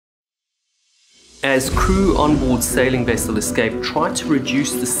As crew on board sailing vessel Escape try to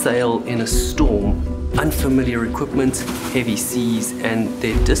reduce the sail in a storm, unfamiliar equipment, heavy seas, and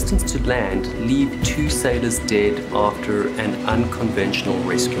their distance to land leave 2 sailors dead after an unconventional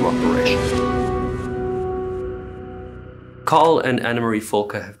rescue operation. Carl and Annemarie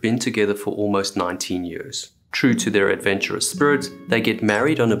Volker have been together for almost 19 years. True to their adventurous spirit, they get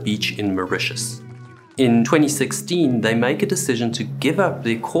married on a beach in Mauritius. In 2016, they make a decision to give up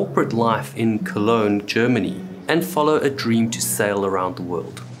their corporate life in Cologne, Germany, and follow a dream to sail around the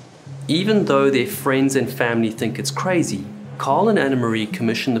world. Even though their friends and family think it's crazy, Carl and Annemarie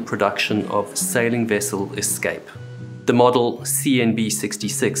commission the production of sailing vessel Escape. The model CNB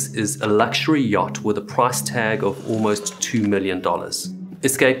 66 is a luxury yacht with a price tag of almost $2 million.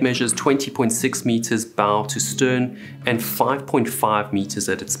 Escape measures 20.6 meters bow to stern and 5.5 meters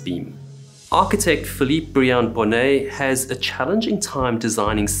at its beam. Architect Philippe Briand-Bonnet has a challenging time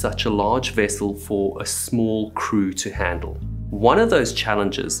designing such a large vessel for a small crew to handle. One of those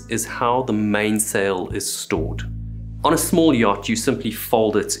challenges is how the mainsail is stored. On a small yacht, you simply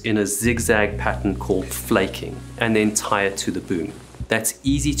fold it in a zigzag pattern called flaking and then tie it to the boom. That's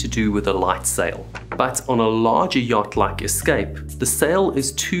easy to do with a light sail. But on a larger yacht like Escape, the sail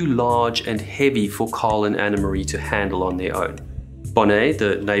is too large and heavy for Carl and Annemarie to handle on their own. Bonnet,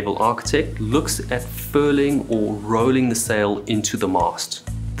 the naval architect, looks at furling or rolling the sail into the mast.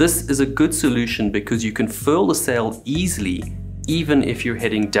 This is a good solution because you can furl the sail easily even if you're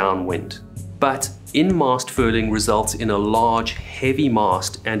heading downwind. But in-mast furling results in a large, heavy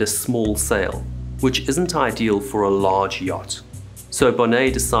mast and a small sail, which isn't ideal for a large yacht. So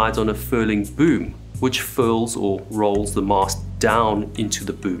Bonnet decides on a furling boom, which furls or rolls the mast down into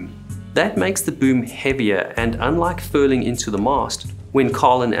the boom. That makes the boom heavier, and unlike furling into the mast, when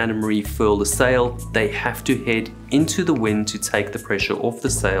Carl and Annemarie furl the sail, they have to head into the wind to take the pressure off the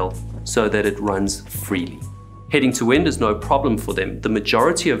sail so that it runs freely. Heading to wind is no problem for them. The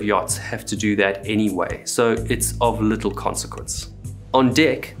majority of yachts have to do that anyway, so it's of little consequence. On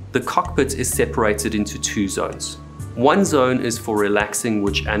deck, the cockpit is separated into 2 zones. One zone is for relaxing,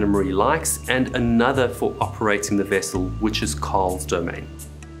 which Annemarie likes, and another for operating the vessel, which is Carl's domain.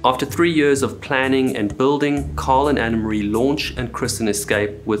 After 3 years of planning and building, Carl and Annemarie launch and christen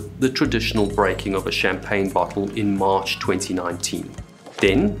Escape with the traditional breaking of a champagne bottle in March 2019.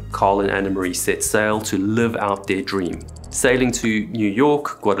 Then, Carl and Annemarie set sail to live out their dream, sailing to New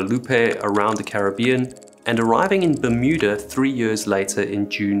York, Guadeloupe, around the Caribbean, and arriving in Bermuda 3 years later in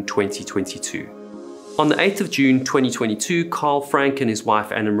June 2022. On the 8th of June 2022, Carl Frank and his wife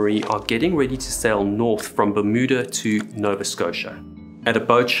Annemarie are getting ready to sail north from Bermuda to Nova Scotia. At a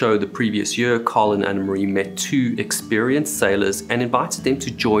boat show the previous year, Carl and Annemarie met 2 experienced sailors and invited them to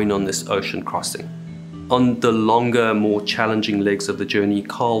join on this ocean crossing. On the longer, more challenging legs of the journey,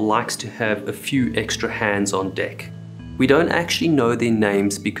 Carl likes to have a few extra hands on deck. We don't actually know their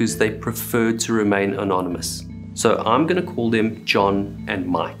names because they preferred to remain anonymous. So I'm going to call them John and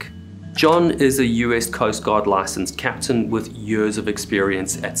Mike. John is a US Coast Guard licensed captain with years of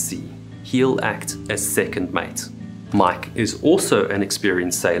experience at sea. He'll act as second mate. Mike is also an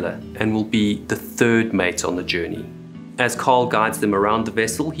experienced sailor and will be the 3rd mate on the journey. As Carl guides them around the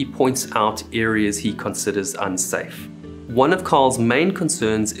vessel, he points out areas he considers unsafe. One of Carl's main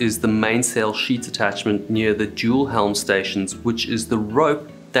concerns is the mainsail sheet attachment near the dual helm stations, which is the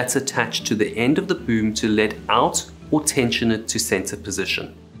rope that's attached to the end of the boom to let out or tension it to center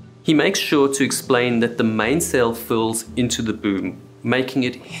position. He makes sure to explain that the mainsail furls into the boom, making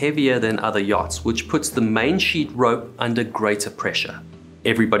it heavier than other yachts, which puts the main sheet rope under greater pressure.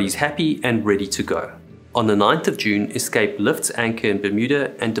 Everybody's happy and ready to go. On the 9th of June, Escape lifts anchor in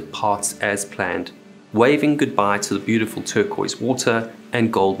Bermuda and departs as planned, waving goodbye to the beautiful turquoise water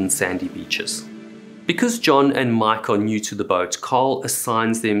and golden sandy beaches. Because John and Mike are new to the boat, Carl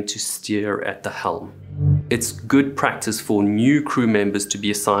assigns them to steer at the helm. It's good practice for new crew members to be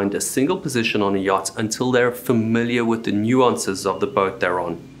assigned a single position on a yacht until they're familiar with the nuances of the boat they're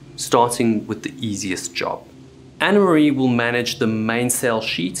on, starting with the easiest job. Annemarie will manage the mainsail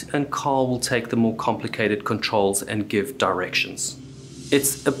sheet and Carl will take the more complicated controls and give directions.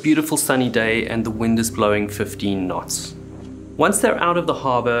 It's a beautiful sunny day and the wind is blowing 15 knots. Once they're out of the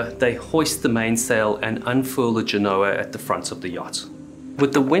harbor, they hoist the mainsail and unfurl the genoa at the front of the yacht.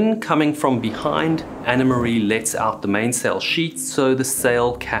 With the wind coming from behind, Annemarie lets out the mainsail sheet so the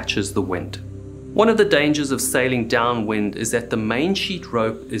sail catches the wind. One of the dangers of sailing downwind is that the main sheet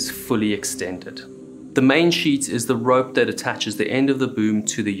rope is fully extended. The main sheet is the rope that attaches the end of the boom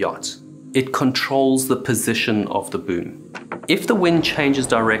to the yacht. It controls the position of the boom. If the wind changes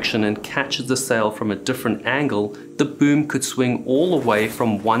direction and catches the sail from a different angle, the boom could swing all the way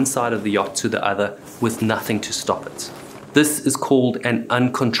from one side of the yacht to the other with nothing to stop it. This is called an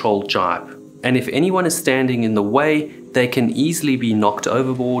uncontrolled jibe, and if anyone is standing in the way, they can easily be knocked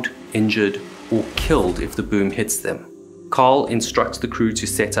overboard, injured, or killed if the boom hits them. Carl instructs the crew to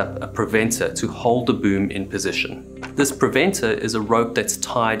set up a preventer to hold the boom in position. This preventer is a rope that's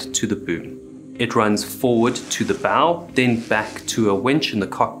tied to the boom. It runs forward to the bow, then back to a winch in the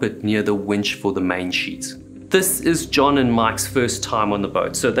cockpit near the winch for the main sheet. This is John and Mike's first time on the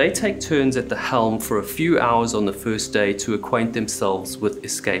boat, so they take turns at the helm for a few hours on the first day to acquaint themselves with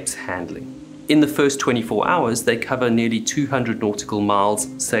Escape's handling. In the first 24 hours, they cover nearly 200 nautical miles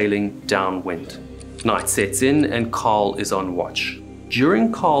sailing downwind. Night sets in and Carl is on watch.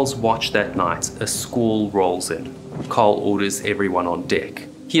 During Carl's watch that night, a squall rolls in. Carl orders everyone on deck.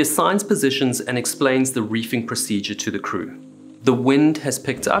 He assigns positions and explains the reefing procedure to the crew. The wind has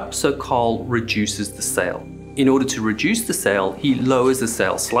picked up, so Carl reduces the sail. In order to reduce the sail, he lowers the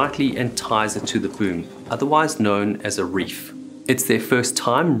sail slightly and ties it to the boom, otherwise known as a reef. It's their first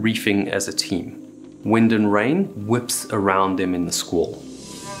time reefing as a team. Wind and rain whips around them in the squall.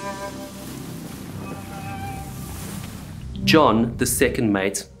 John, the second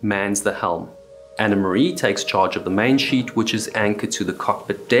mate, mans the helm. Anna-Marie takes charge of the main sheet, which is anchored to the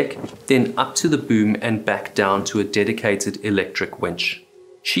cockpit deck, then up to the boom and back down to a dedicated electric winch.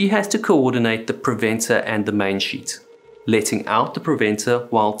 She has to coordinate the preventer and the main sheet, letting out the preventer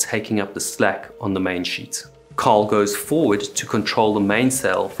while taking up the slack on the main sheet. Carl goes forward to control the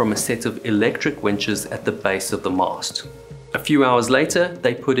mainsail from a set of electric winches at the base of the mast. A few hours later,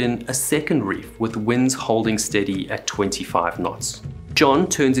 they put in a second reef with winds holding steady at 25 knots. John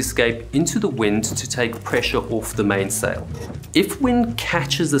turns Escape into the wind to take pressure off the mainsail. If wind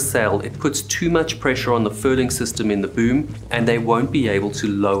catches the sail, it puts too much pressure on the furling system in the boom and they won't be able to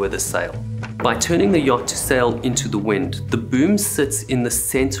lower the sail. By turning the yacht to sail into the wind, the boom sits in the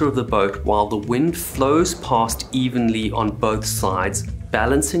center of the boat while the wind flows past evenly on both sides,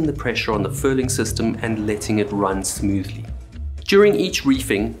 balancing the pressure on the furling system and letting it run smoothly. During each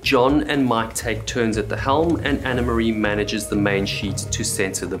reefing, John and Mike take turns at the helm and Anna-Marie manages the main sheet to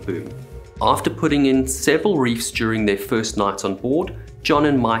center the boom. After putting in several reefs during their first night on board, John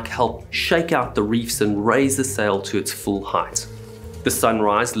and Mike help shake out the reefs and raise the sail to its full height. The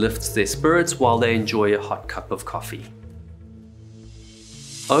sunrise lifts their spirits while they enjoy a hot cup of coffee.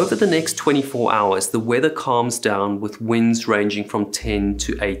 Over the next 24 hours, the weather calms down with winds ranging from 10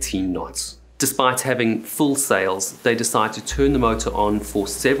 to 18 knots. Despite having full sails, they decide to turn the motor on for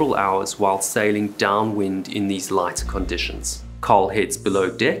several hours while sailing downwind in these lighter conditions. Carl heads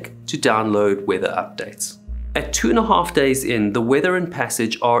below deck to download weather updates. At 2.5 days in, the weather and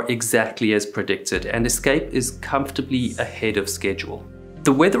passage are exactly as predicted and Escape is comfortably ahead of schedule.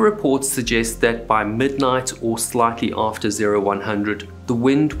 The weather reports suggest that by midnight or slightly after 0100, the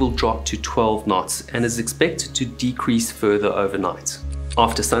wind will drop to 12 knots and is expected to decrease further overnight.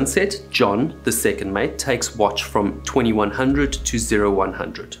 After sunset, John, the second mate, takes watch from 2100 to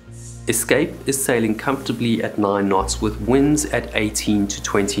 0100. Escape is sailing comfortably at 9 knots with winds at 18 to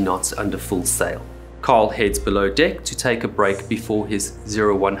 20 knots under full sail. Carl heads below deck to take a break before his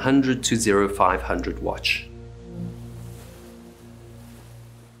 0100 to 0500 watch.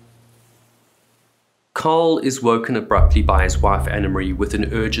 Carl is woken abruptly by his wife Anna-Marie with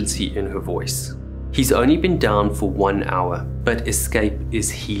an urgency in her voice. He's only been down for 1 hour, but Escape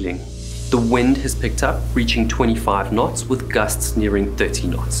is healing. The wind has picked up, reaching 25 knots with gusts nearing 30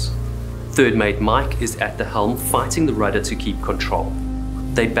 knots. Third mate Mike is at the helm fighting the rudder to keep control.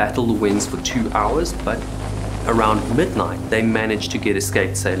 They battle the winds for 2 hours, but around midnight they manage to get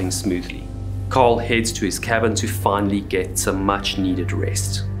Escape sailing smoothly. Carl heads to his cabin to finally get some much needed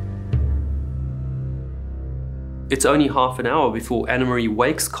rest. It's only half an hour before Anna-Marie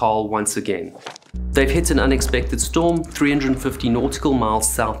wakes Carl once again. They've hit an unexpected storm 350 nautical miles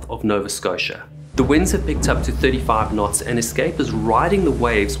south of Nova Scotia. The winds have picked up to 35 knots and Escape is riding the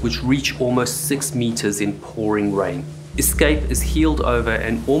waves which reach almost 6 meters in pouring rain. Escape is heeled over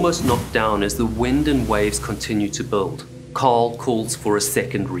and almost knocked down as the wind and waves continue to build. Carl calls for a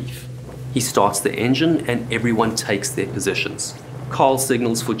second reef. He starts the engine and everyone takes their positions. Carl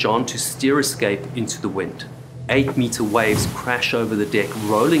signals for John to steer Escape into the wind. 8-meter waves crash over the deck,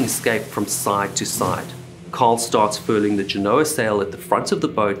 rolling Escape from side to side. Carl starts furling the Genoa sail at the front of the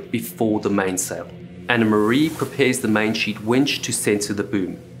boat before the mainsail. Anna-Marie prepares the main sheet winch to center the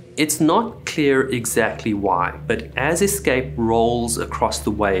boom. It's not clear exactly why, but as Escape rolls across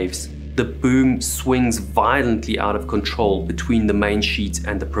the waves, the boom swings violently out of control between the main sheet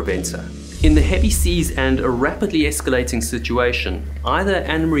and the preventer. In the heavy seas and a rapidly escalating situation, either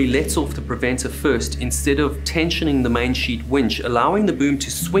Anna-Marie lets off the preventer first instead of tensioning the main sheet winch, allowing the boom to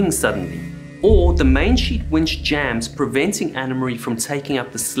swing suddenly, or the main sheet winch jams, preventing Anna-Marie from taking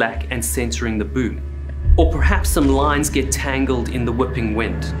up the slack and centering the boom. Or perhaps some lines get tangled in the whipping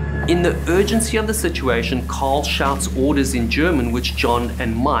wind. In the urgency of the situation, Carl shouts orders in German which John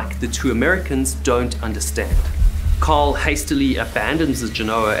and Mike, the two Americans, don't understand. Carl hastily abandons the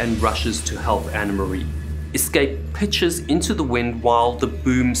Genoa and rushes to help Anna-Marie. Escape pitches into the wind while the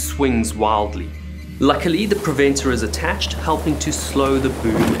boom swings wildly. Luckily, the preventer is attached, helping to slow the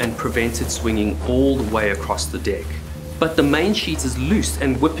boom and prevent it swinging all the way across the deck. But the main sheet is loose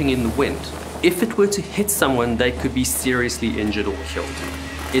and whipping in the wind. If it were to hit someone, they could be seriously injured or killed.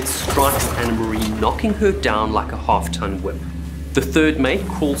 It strikes Anna-Marie, knocking her down like a half-ton whip. The third mate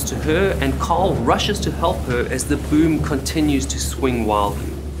crawls to her and Carl rushes to help her as the boom continues to swing wildly.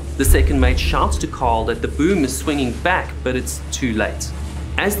 The second mate shouts to Carl that the boom is swinging back, but it's too late.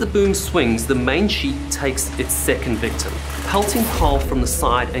 As the boom swings, the main sheet takes its second victim, pelting Carl from the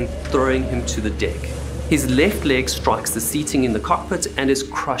side and throwing him to the deck. His left leg strikes the seating in the cockpit and is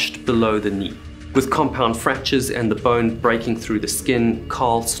crushed below the knee. With compound fractures and the bone breaking through the skin,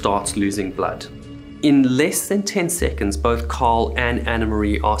 Carl starts losing blood. In less than 10 seconds, both Carl and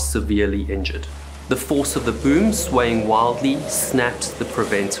Anna-Marie are severely injured. The force of the boom swaying wildly snaps the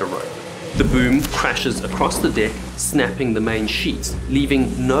preventer rope. The boom crashes across the deck, snapping the main sheet,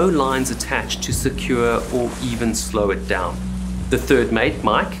 leaving no lines attached to secure or even slow it down. The third mate,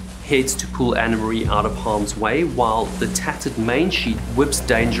 Mike, heads to pull Anna-Marie out of harm's way while the tattered main sheet whips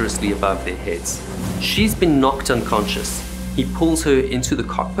dangerously above their heads. She's been knocked unconscious. He pulls her into the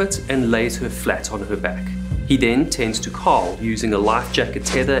cockpit and lays her flat on her back. He then tends to Carl, using a life jacket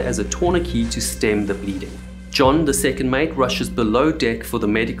tether as a tourniquet to stem the bleeding. John, the second mate, rushes below deck for the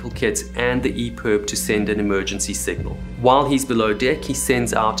medical kit and the EPIRB to send an emergency signal. While he's below deck, he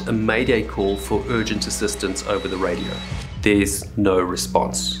sends out a mayday call for urgent assistance over the radio. There's no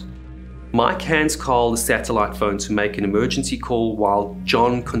response. Mike hands Carl the satellite phone to make an emergency call while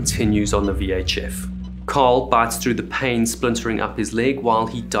John continues on the VHF. Carl bites through the pain splintering up his leg while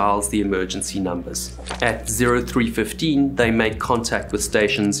he dials the emergency numbers. At 0315, they make contact with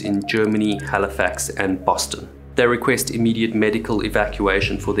stations in Germany, Halifax, and Boston. They request immediate medical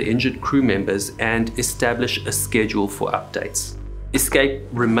evacuation for the injured crew members and establish a schedule for updates. Escape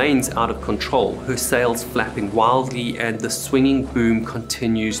remains out of control, her sails flapping wildly and the swinging boom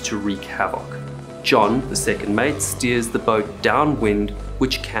continues to wreak havoc. John, the second mate, steers the boat downwind,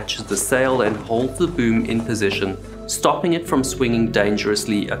 which catches the sail and holds the boom in position, stopping it from swinging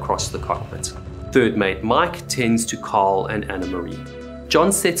dangerously across the cockpit. Third mate Mike tends to Carl and Anna-Marie.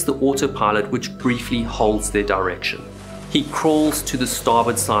 John sets the autopilot, which briefly holds their direction. He crawls to the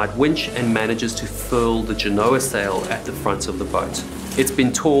starboard side winch and manages to furl the Genoa sail at the front of the boat. It's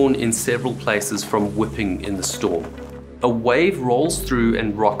been torn in several places from whipping in the storm. A wave rolls through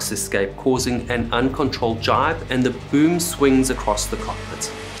and rocks Escape, causing an uncontrolled jibe, and the boom swings across the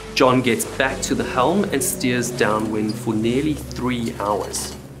cockpit. John gets back to the helm and steers downwind for nearly 3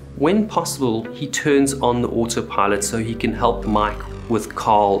 hours. When possible, he turns on the autopilot so he can help Mike with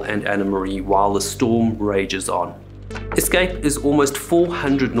Carl and Anna-Marie while the storm rages on. Escape is almost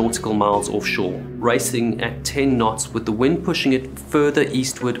 400 nautical miles offshore, racing at 10 knots with the wind pushing it further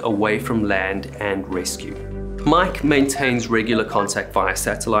eastward away from land and rescue. Mike maintains regular contact via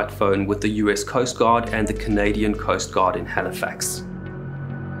satellite phone with the US Coast Guard and the Canadian Coast Guard in Halifax.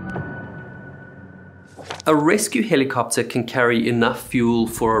 A rescue helicopter can carry enough fuel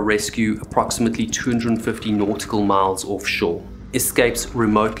for a rescue approximately 250 nautical miles offshore. Escape's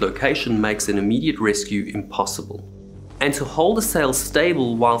remote location makes an immediate rescue impossible. And to hold the sail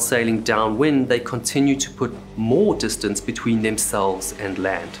stable while sailing downwind, they continue to put more distance between themselves and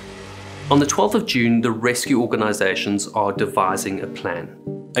land. On the 12th of June, the rescue organizations are devising a plan.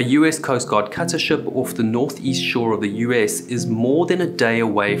 A US Coast Guard cutter ship off the northeast shore of the US is more than a day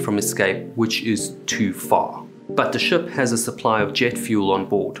away from Escape, which is too far. But the ship has a supply of jet fuel on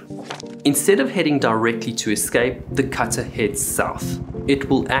board. Instead of heading directly to Escape, the cutter heads south. It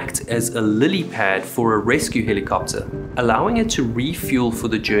will act as a lily pad for a rescue helicopter, allowing it to refuel for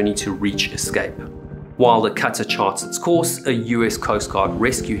the journey to reach Escape. While the cutter charts its course, a US Coast Guard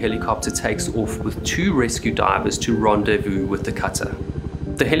rescue helicopter takes off with 2 rescue divers to rendezvous with the cutter.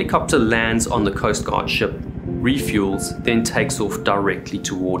 The helicopter lands on the Coast Guard ship, refuels, then takes off directly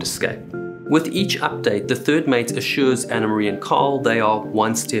toward Escape. With each update, the third mate assures Anna-Marie and Carl they are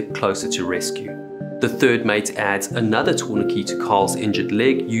one step closer to rescue. The third mate adds another tourniquet to Carl's injured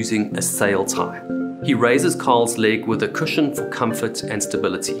leg using a sail tie. He raises Carl's leg with a cushion for comfort and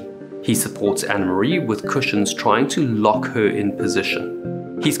stability. He supports Anne-Marie with cushions, trying to lock her in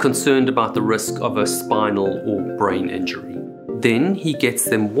position. He's concerned about the risk of a spinal or brain injury. Then he gets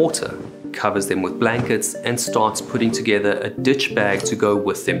them water, covers them with blankets, and starts putting together a ditch bag to go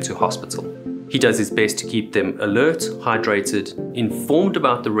with them to hospital. He does his best to keep them alert, hydrated, informed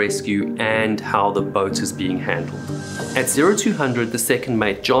about the rescue, and how the boat is being handled. At 0200, the second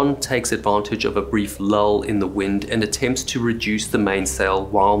mate, John, takes advantage of a brief lull in the wind and attempts to reduce the mainsail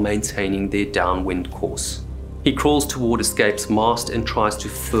while maintaining their downwind course. He crawls toward Escape's mast and tries to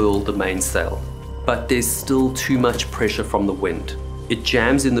furl the mainsail, but there's still too much pressure from the wind. It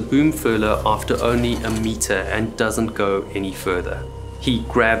jams in the boom furler after only a meter and doesn't go any further. He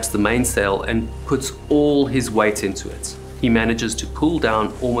grabs the mainsail and puts all his weight into it. He manages to pull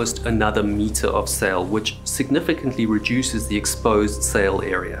down almost another meter of sail, which significantly reduces the exposed sail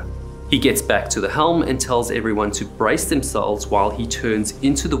area. He gets back to the helm and tells everyone to brace themselves while he turns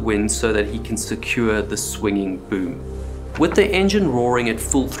into the wind so that he can secure the swinging boom. With the engine roaring at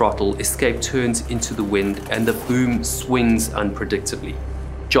full throttle, Escape turns into the wind and the boom swings unpredictably.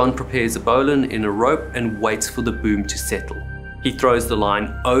 John prepares a bowline in a rope and waits for the boom to settle. He throws the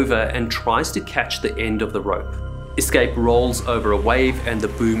line over and tries to catch the end of the rope. Escape rolls over a wave and the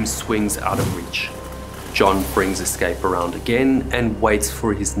boom swings out of reach. John brings Escape around again and waits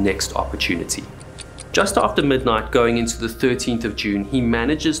for his next opportunity. Just after midnight, going into the 13th of June, he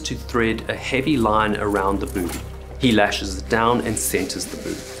manages to thread a heavy line around the boom. He lashes it down and centers the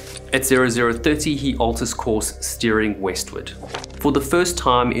boom. At 0030, he alters course, steering westward. For the first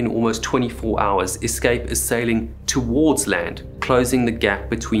time in almost 24 hours, Escape is sailing towards land, closing the gap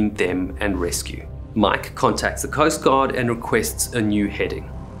between them and rescue. Mike contacts the Coast Guard and requests a new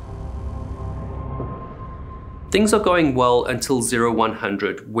heading. Things are going well until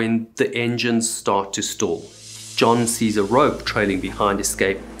 0100 when the engines start to stall. John sees a rope trailing behind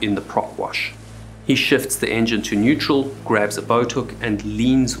Escape in the prop wash. He shifts the engine to neutral, grabs a boat hook and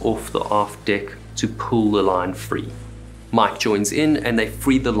leans off the aft deck to pull the line free. Mike joins in and they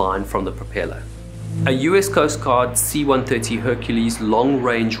free the line from the propeller. A US Coast Guard C-130 Hercules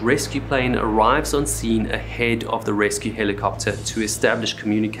long-range rescue plane arrives on scene ahead of the rescue helicopter to establish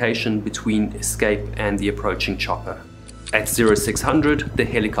communication between Escape and the approaching chopper. At 0600, the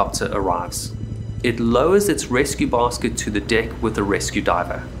helicopter arrives. It lowers its rescue basket to the deck with a rescue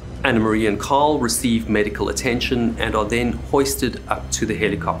diver. Anne-Marie and Carl receive medical attention and are then hoisted up to the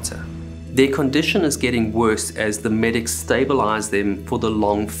helicopter. Their condition is getting worse as the medics stabilize them for the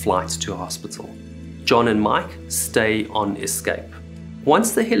long flight to hospital. John and Mike stay on Escape.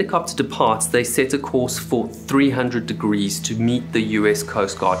 Once the helicopter departs, they set a course for 300 degrees to meet the US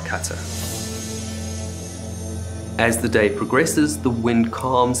Coast Guard cutter. As the day progresses, the wind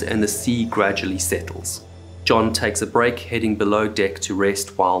calms and the sea gradually settles. John takes a break, heading below deck to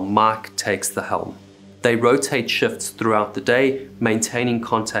rest while Mike takes the helm. They rotate shifts throughout the day, maintaining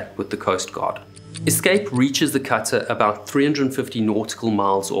contact with the Coast Guard. Escape reaches the cutter about 350 nautical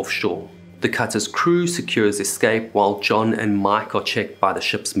miles offshore. The cutter's crew secures Escape while John and Mike are checked by the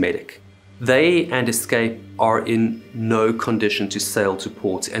ship's medic. They and Escape are in no condition to sail to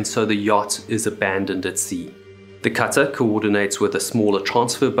port, and so the yacht is abandoned at sea. The cutter coordinates with a smaller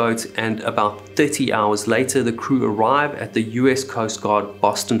transfer boat, and about 30 hours later the crew arrive at the US Coast Guard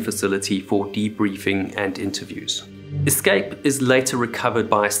Boston facility for debriefing and interviews. Escape is later recovered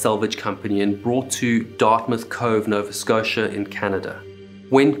by a salvage company and brought to Dartmouth Cove, Nova Scotia in Canada.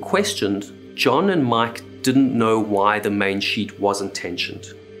 When questioned, John and Mike didn't know why the main sheet wasn't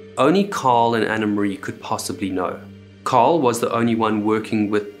tensioned. Only Carl and Anne-Marie could possibly know. Carl was the only one working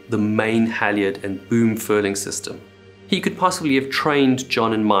with the main halyard and boom furling system. He could possibly have trained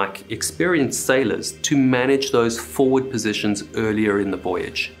John and Mike, experienced sailors, to manage those forward positions earlier in the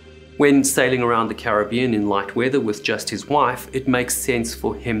voyage. When sailing around the Caribbean in light weather with just his wife, it makes sense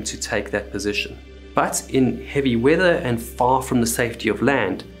for him to take that position. But in heavy weather and far from the safety of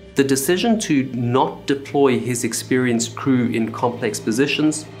land, the decision to not deploy his experienced crew in complex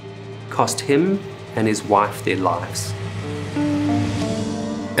positions cost him and his wife their lives.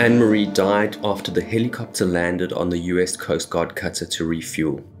 Anne-Marie died after the helicopter landed on the US Coast Guard cutter to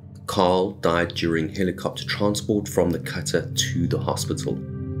refuel. Carl died during helicopter transport from the cutter to the hospital.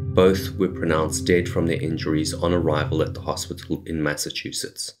 Both were pronounced dead from their injuries on arrival at the hospital in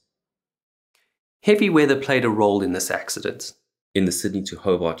Massachusetts. Heavy weather played a role in this accident. In the Sydney to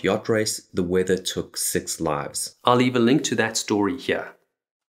Hobart yacht race, the weather took 6 lives. I'll leave a link to that story here.